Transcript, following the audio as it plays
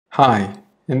Hi,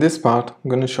 in this part I'm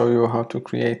going to show you how to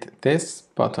create this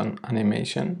button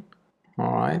animation.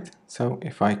 Alright, so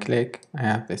if I click, I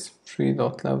have this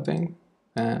 3-dot loading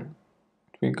and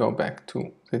we go back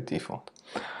to the default.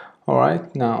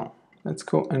 Alright, now let's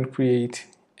go and create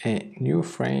a new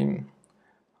frame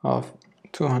of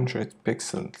 200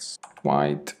 pixels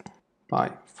wide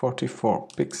by 44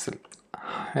 pixel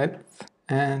height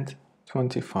and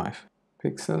 25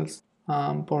 pixels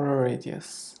border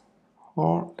radius.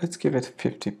 Or let's give it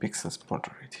 50 pixels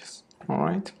border radius.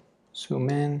 Alright, zoom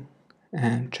in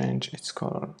and change its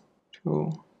color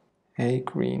to a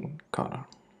green color.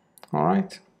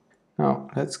 Alright, now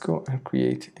let's go and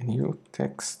create a new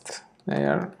text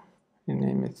layer.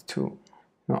 Rename it to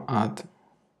add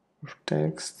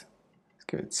text. Let's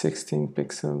give it 16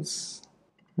 pixels,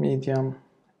 medium,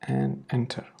 and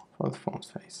enter for the font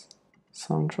face.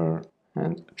 Center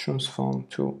and transform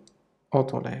to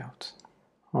auto layout.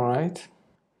 Alright,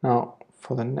 now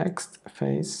for the next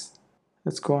phase,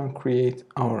 let's go and create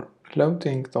our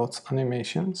loading dots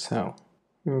animation. So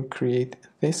we will create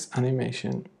this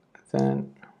animation,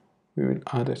 then we will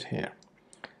add it here.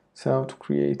 So to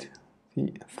create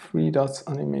the 3 dots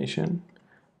animation,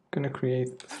 I'm going to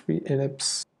create 3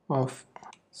 ellipses of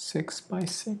 6 by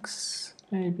 6,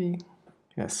 maybe.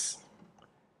 Yes,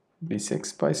 be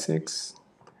 6 by 6,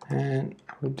 and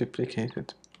I will duplicate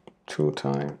it 2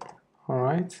 times.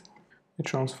 Alright, we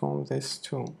transform this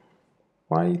to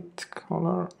white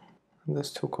color and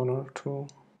this to color to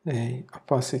a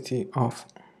opacity of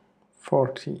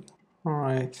 40.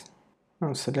 Alright,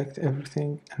 now select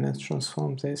everything and let's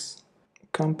transform this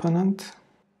component,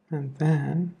 and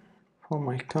then for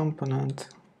my component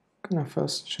I'm gonna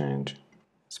first change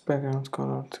its background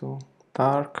color to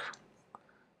dark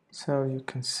so you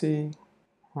can see.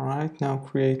 Alright, now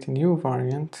create a new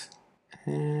variant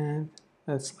and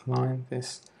let's align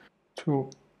this to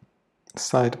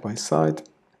side by side.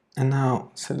 And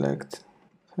now select,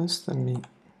 first let me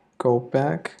go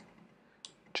back,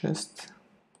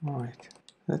 alright,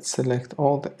 let's select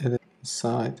all the edits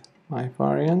inside my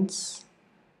variants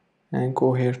and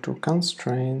go here to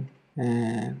constraint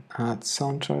and add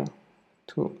center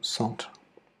to center.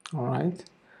 Alright,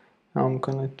 now I'm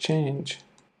gonna change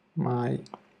my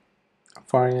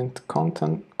variant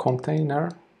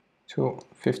container to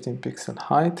 15 pixel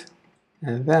height,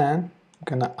 and then I'm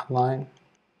gonna align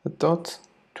the dot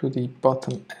to the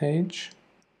bottom edge.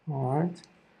 Alright,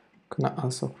 I'm gonna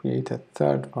also create a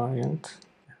third variant.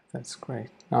 That's great.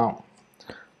 Now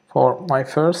for my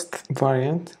first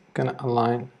variant, I'm gonna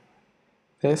align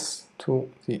this to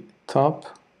the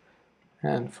top,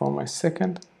 and for my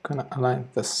second, I'm gonna align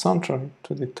the center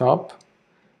to the top,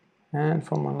 and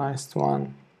for my last one,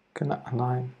 I'm gonna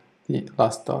align the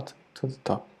last dot to the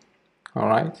top.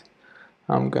 Alright,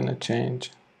 I'm gonna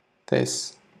change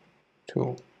this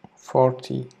to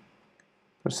 40%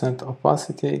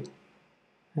 opacity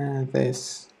and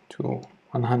this to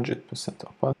 100%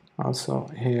 opacity. Also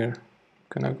here, I'm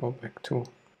gonna go back to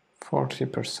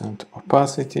 40%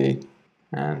 opacity,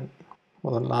 and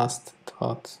for the last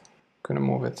dot, I'm gonna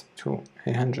move it to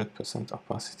 100%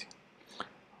 opacity.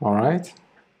 Alright,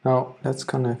 now let's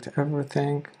connect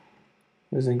everything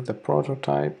using the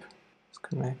prototype. Let's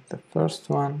connect the first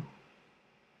one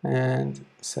and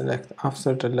select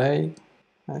after delay.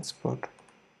 Let's put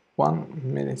 1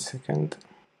 millisecond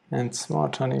and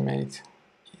smart animate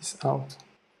is out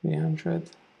 300.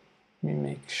 Let me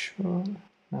make sure.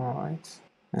 Alright,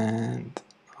 and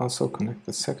also connect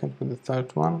the second with the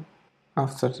third one.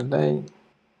 After delay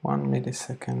 1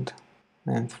 millisecond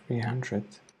and 300.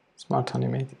 Smart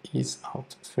animate is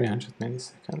out 300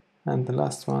 milliseconds. And the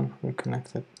last one we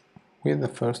connected with the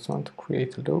first one to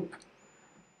create a loop.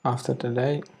 After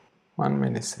delay 1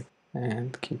 millisecond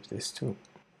and keep this to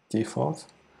default.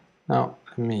 Now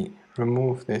let me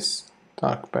remove this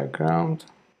dark background.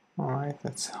 Alright,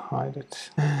 let's hide it.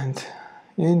 And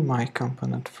in my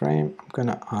component frame, I'm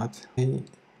gonna add a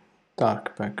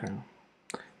dark background.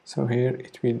 So here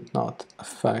it will not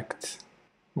affect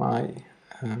my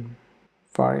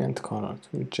variant color. It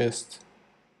will just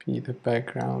be the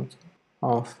background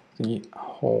of the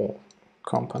whole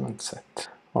component set.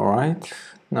 Alright,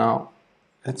 now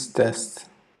let's test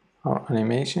our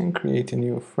animation, create a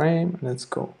new frame. Let's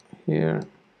go here,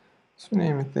 let's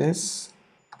name it this,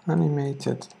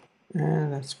 animated,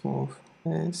 and let's move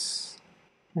this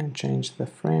and change the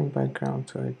frame background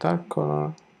to a dark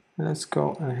color. Let's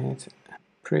go and hit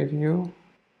preview,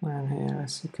 and here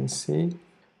as you can see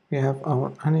we have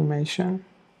our animation.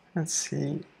 Let's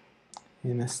see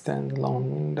in a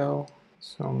standalone window,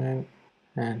 zoom in,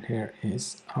 and here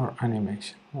is our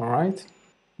animation. Alright,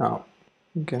 now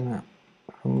I'm gonna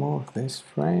remove this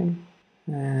frame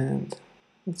and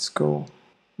let's go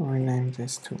rename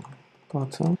this to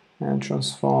button and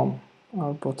transform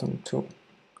our button to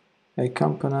a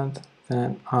component,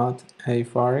 then add a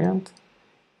variant.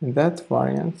 In that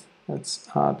variant, let's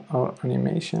add our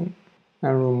animation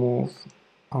and remove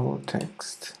our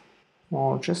text,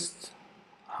 or just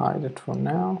hide it for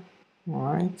now.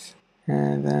 Alright,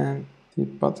 and then the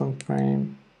button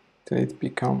frame, till it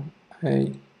become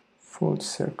a full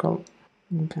circle,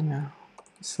 I'm gonna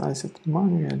size it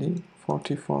manually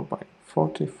 44 by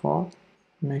 44.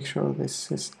 Make sure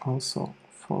this is also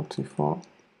 44,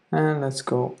 and let's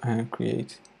go and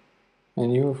create a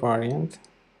new variant.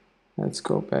 Let's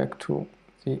go back to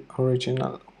the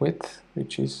original width,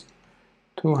 which is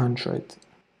 200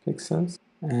 pixels,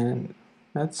 and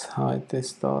let's hide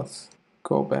these dots.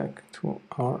 Go back to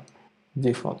our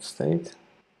default state.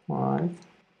 Alright,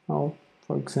 now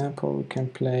for example we can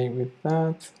play with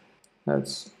that.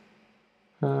 Let's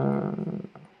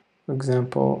for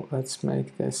example, let's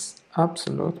make this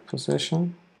absolute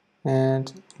position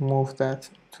and move that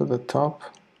to the top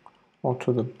or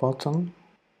to the bottom.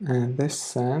 And this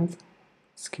sand,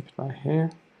 let's keep it right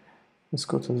here. Let's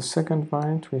go to the second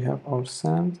variant. We have our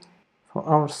sand. For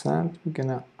our sand, we're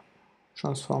gonna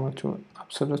transform it to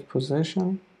absolute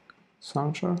position,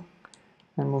 center,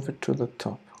 and move it to the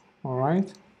top.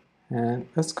 Alright, and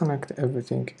let's connect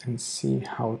everything and see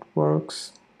how it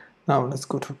works. Now let's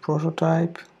go to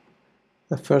prototype,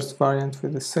 the first variant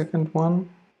with the second one,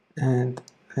 and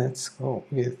let's go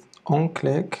with on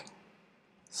click,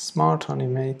 smart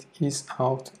animate, ease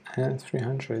out, and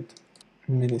 300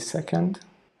 millisecond.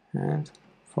 And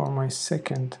for my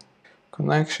second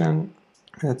connection,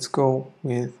 let's go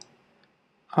with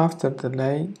after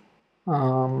delay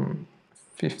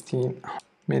 15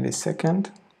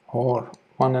 millisecond or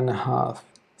 1.5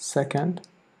 second,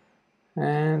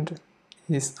 and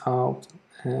ease out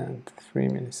and 3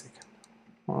 millisecond.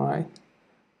 Alright,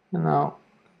 and now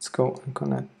let's go and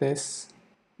connect this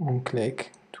on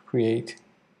click to create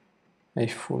a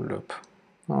full loop.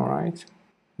 Alright,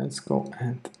 let's go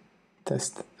and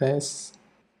test this.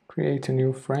 Create a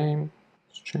new frame,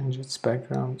 let's change its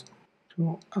background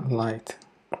to a light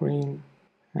green,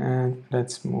 and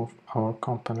let's move our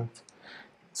component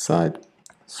inside,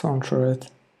 center it,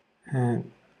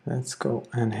 and let's go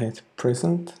and hit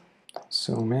present,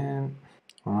 zoom in.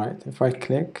 Alright, if I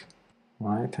click,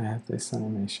 right, I have this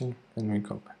animation, then we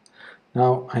go back.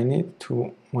 Now I need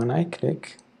to, when I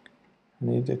click, I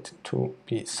need it to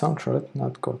be centered,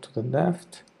 not go to the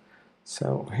left.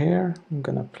 So here I'm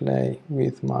gonna play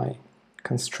with my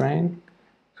constraint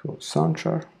to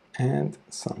center and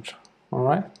center.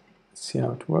 Alright, let's see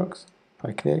how it works. If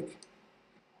I click,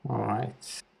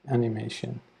 alright,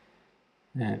 animation,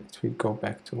 and it will go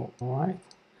back to, alright,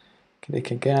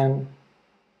 click again,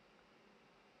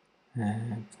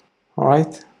 and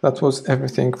alright, that was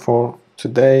everything for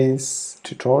today's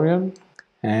tutorial,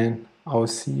 and I will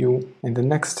see you in the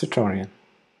next tutorial.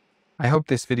 I hope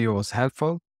this video was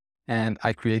helpful, and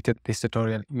I created this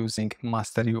tutorial using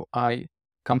Master UI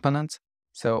components.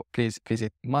 So please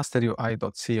visit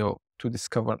masterui.co to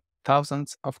discover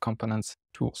thousands of components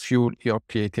to fuel your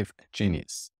creative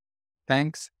genius.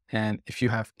 Thanks, and if you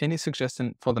have any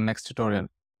suggestion for the next tutorial,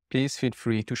 please feel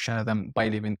free to share them by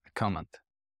leaving a comment.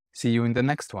 See you in the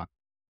next one.